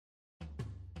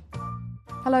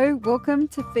Hello, welcome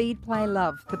to Feed, Play,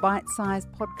 Love, the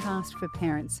bite-sized podcast for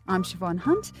parents. I'm Siobhan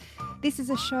Hunt. This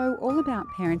is a show all about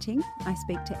parenting. I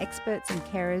speak to experts and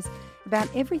carers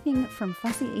about everything from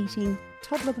fussy eating,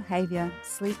 toddler behaviour,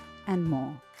 sleep and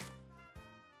more.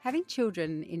 Having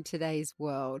children in today's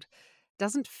world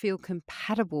doesn't feel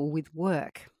compatible with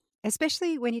work,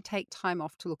 especially when you take time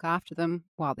off to look after them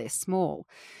while they're small.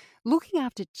 Looking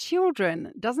after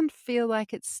children doesn't feel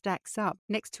like it stacks up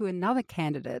next to another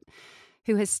candidate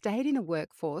who has stayed in the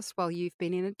workforce while you've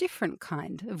been in a different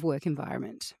kind of work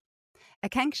environment.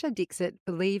 Aakanksha Dixit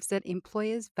believes that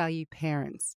employers value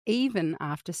parents, even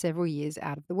after several years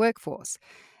out of the workforce.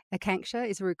 Aakanksha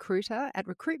is a recruiter at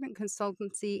recruitment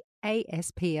consultancy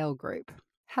ASPL Group.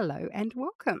 Hello and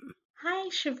welcome. Hi,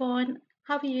 Siobhan.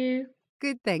 How are you?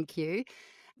 Good, thank you.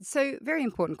 So, very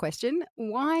important question.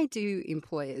 Why do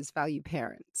employers value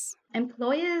parents?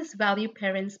 Employers value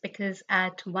parents because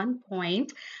at one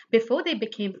point, before they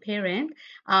became parent,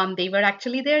 they were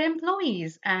actually their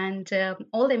employees, and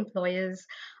all employers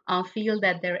feel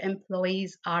that their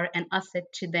employees are an asset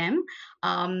to them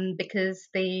because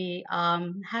they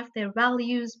have their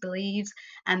values, beliefs,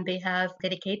 and they have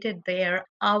dedicated their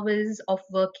hours of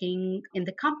working in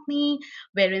the company,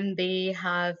 wherein they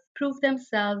have proved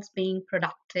themselves being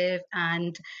productive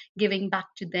and giving back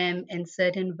to them in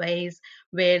certain ways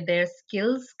where their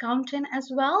skills count in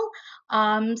as well.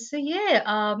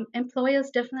 Employers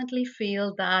definitely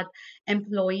feel that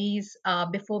employees,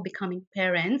 before becoming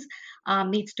parents,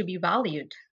 needs to be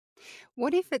valued.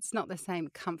 What if it's not the same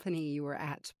company you were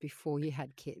at before you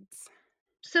had kids?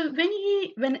 So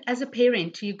when as a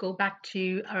parent, you go back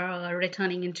to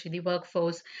returning into the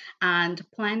workforce and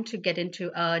plan to get into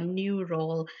a new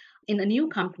role in a new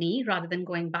company rather than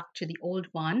going back to the old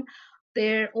one,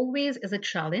 there always is a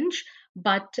challenge,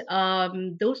 but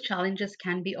those challenges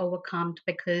can be overcome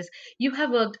because you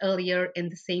have worked earlier in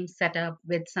the same setup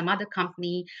with some other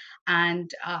company,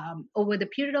 and over the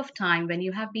period of time when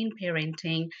you have been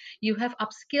parenting, you have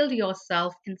upskilled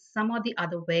yourself in some or the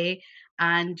other way,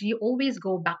 and you always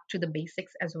go back to the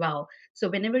basics as well. So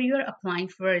whenever you are applying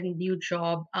for a new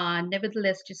job,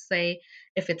 nevertheless, just say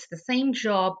if it's the same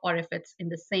job or if it's in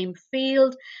the same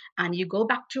field and you go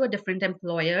back to a different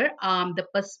employer, the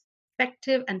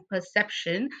perspective and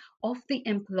perception of the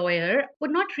employer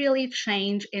would not really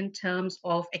change in terms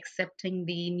of accepting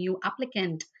the new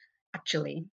applicant,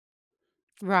 actually.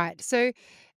 Right. So,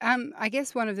 I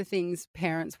guess one of the things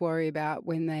parents worry about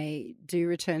when they do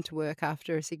return to work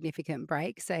after a significant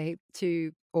break, say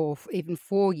 2 or even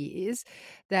 4 years,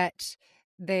 that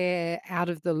they're out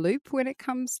of the loop when it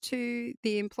comes to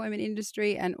the employment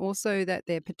industry, and also that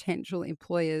their potential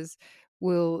employers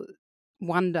will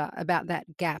wonder about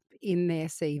that gap in their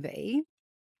CV.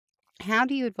 How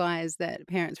do you advise that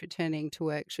parents returning to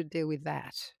work should deal with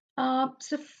that?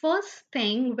 So first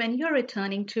thing, when you're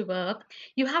returning to work,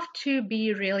 you have to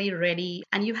be really ready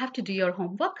and you have to do your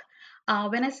homework.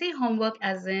 When I say homework,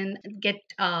 as in get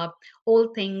all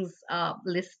things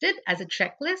listed as a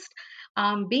checklist.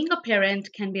 Being a parent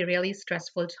can be really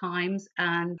stressful times,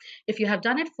 and if you have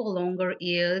done it for longer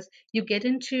years, you get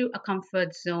into a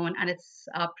comfort zone, and it's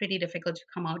pretty difficult to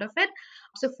come out of it.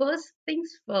 So first things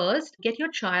first, get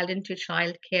your child into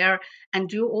childcare and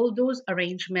do all those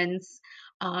arrangements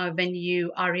when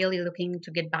you are really looking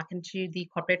to get back into the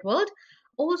corporate world.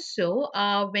 Also,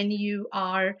 when you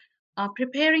are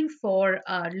preparing for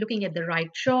looking at the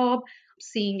right job,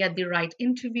 seeing at the right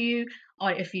interview,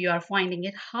 or if you are finding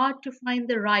it hard to find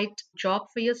the right job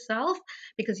for yourself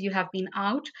because you have been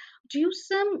out, do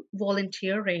some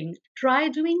volunteering, try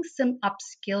doing some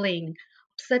upskilling,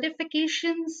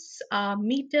 certifications,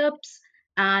 meetups,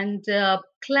 and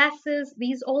classes.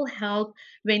 These all help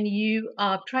when you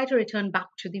try to return back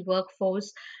to the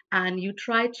workforce and you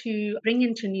try to bring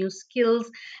into new skills,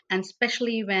 and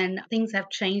especially when things have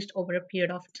changed over a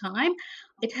period of time,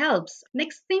 it helps.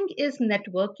 Next thing is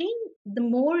networking. The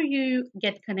more you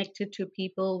get connected to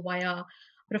people via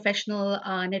professional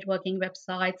networking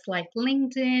websites like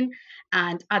LinkedIn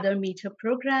and other meetup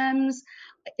programs,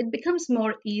 it becomes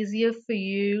more easier for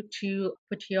you to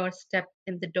put your step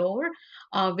in the door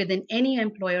within any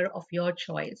employer of your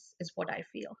choice, is what I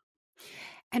feel.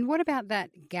 And what about that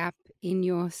gap in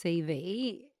your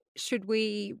CV? Should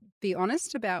we be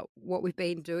honest about what we've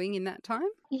been doing in that time?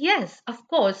 Yes, of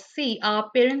course. See,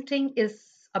 parenting is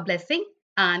a blessing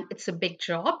and it's a big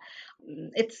job.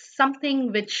 It's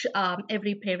something which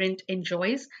every parent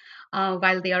enjoys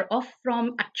while they are off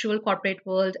from actual corporate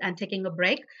world and taking a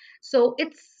break. So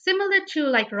it's similar to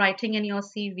like writing in your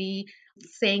CV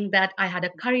saying that I had a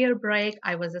career break,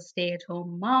 I was a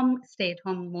stay-at-home mom,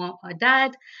 stay-at-home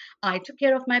dad, I took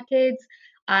care of my kids.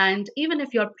 And even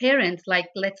if your parents, like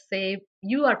let's say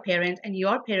you are parent and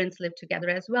your parents live together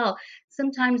as well,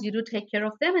 sometimes you do take care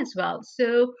of them as well.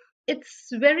 So it's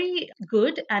very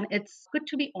good, and it's good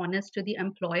to be honest to the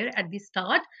employer at the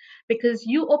start, because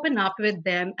you open up with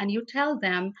them and you tell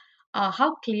them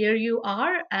how clear you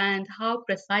are and how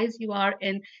precise you are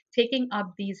in taking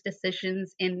up these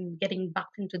decisions in getting back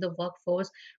into the workforce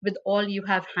with all you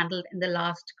have handled in the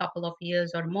last couple of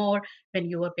years or more when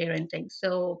you were parenting.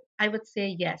 So I would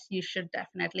say, yes, you should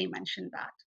definitely mention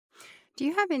that. Do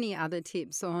you have any other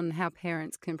tips on how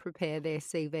parents can prepare their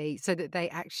CV so that they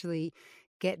actually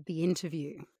get the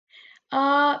interview?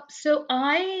 So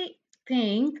I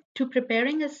think to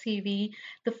preparing a CV,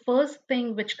 the first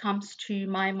thing which comes to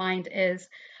my mind is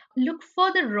look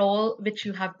for the role which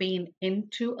you have been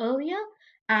into earlier.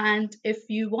 And if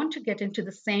you want to get into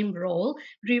the same role,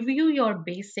 review your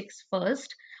basics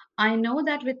first. I know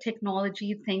that with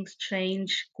technology, things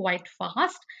change quite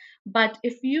fast, but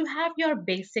if you have your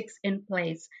basics in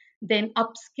place, then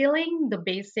upskilling the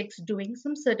basics, doing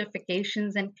some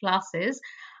certifications and classes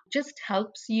just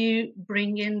helps you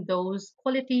bring in those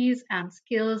qualities and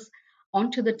skills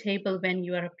onto the table when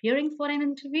you are appearing for an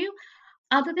interview.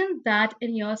 Other than that,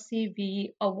 in your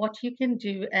CV, what you can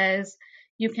do is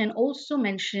you can also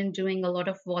mention doing a lot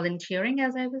of volunteering,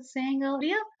 as I was saying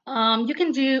earlier. You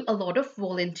can do a lot of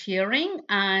volunteering,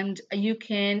 and you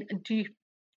can do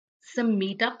some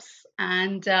meetups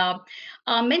and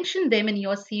mention them in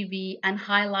your CV and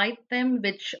highlight them,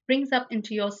 which brings up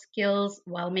into your skills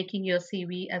while making your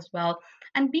CV as well.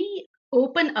 And be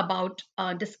open about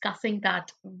discussing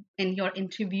that in your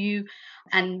interview,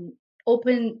 and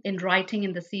open in writing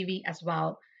in the CV as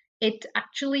well. It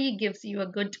actually gives you a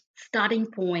good starting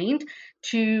point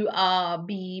to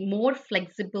be more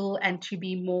flexible and to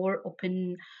be more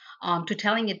open to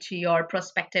telling it to your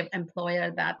prospective employer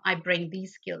that I bring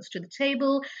these skills to the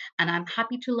table and I'm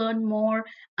happy to learn more,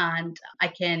 and I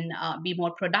can be more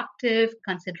productive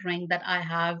considering that I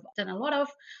have done a lot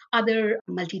of other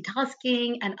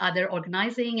multitasking and other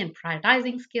organizing and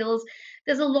prioritizing skills.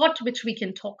 There's a lot which we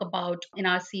can talk about in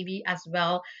our CV as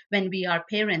well when we are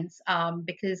parents,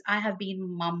 because I have been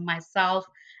mom myself,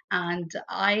 and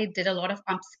I did a lot of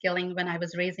upskilling when I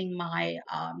was raising my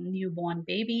newborn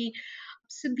baby.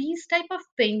 So these type of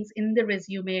things in the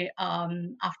resume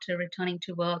after returning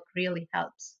to work really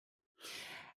helps.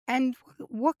 And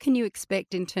what can you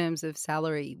expect in terms of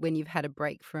salary when you've had a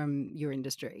break from your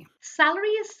industry? Salary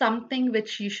is something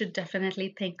which you should definitely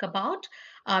think about,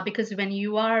 because when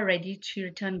you are ready to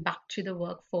return back to the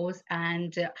workforce,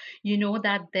 and you know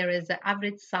that there is an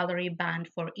average salary band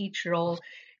for each role,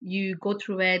 you go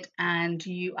through it and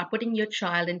you are putting your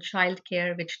child in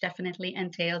childcare, which definitely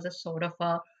entails a sort of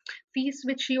a fees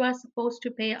which you are supposed to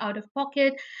pay out of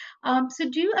pocket. So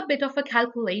do a bit of a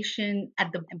calculation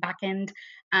at the back end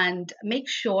and make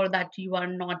sure that you are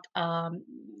not,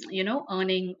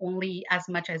 earning only as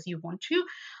much as you want to.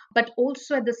 But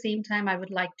also at the same time, I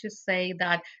would like to say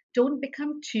that don't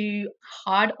become too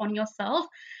hard on yourself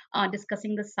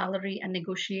discussing the salary and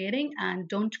negotiating, and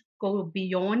don't go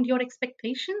beyond your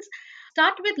expectations.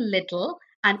 Start with little,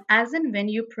 and as and when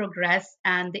you progress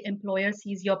and the employer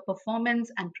sees your performance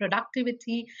and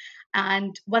productivity,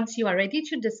 and once you are ready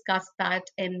to discuss that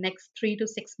in next 3 to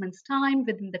 6 months time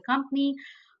within the company,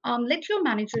 let your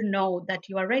manager know that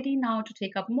you are ready now to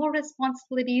take up more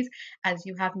responsibilities as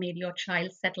you have made your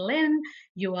child settle in.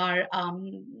 You are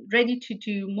ready to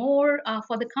do more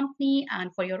for the company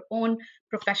and for your own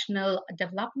professional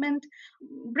development.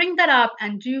 Bring that up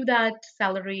and do that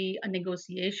salary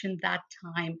negotiation that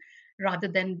time, rather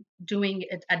than doing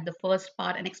it at the first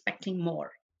part and expecting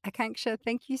more. Akanksha,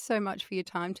 thank you so much for your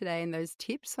time today and those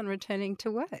tips on returning to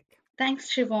work.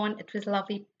 Thanks, Siobhan. It was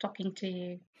lovely talking to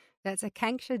you. That's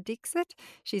Aakanksha Dixit.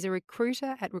 She's a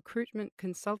recruiter at recruitment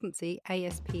consultancy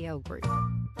ASPL Group.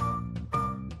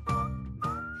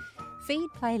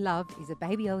 Feed, Play, Love is a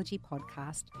babyology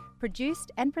podcast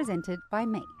produced and presented by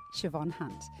me, Siobhan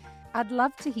Hunt. I'd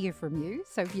love to hear from you,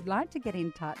 so if you'd like to get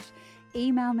in touch,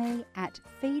 email me at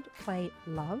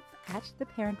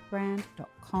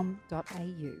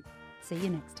feedplaylove@theparentbrand.com.au. See you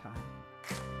next time.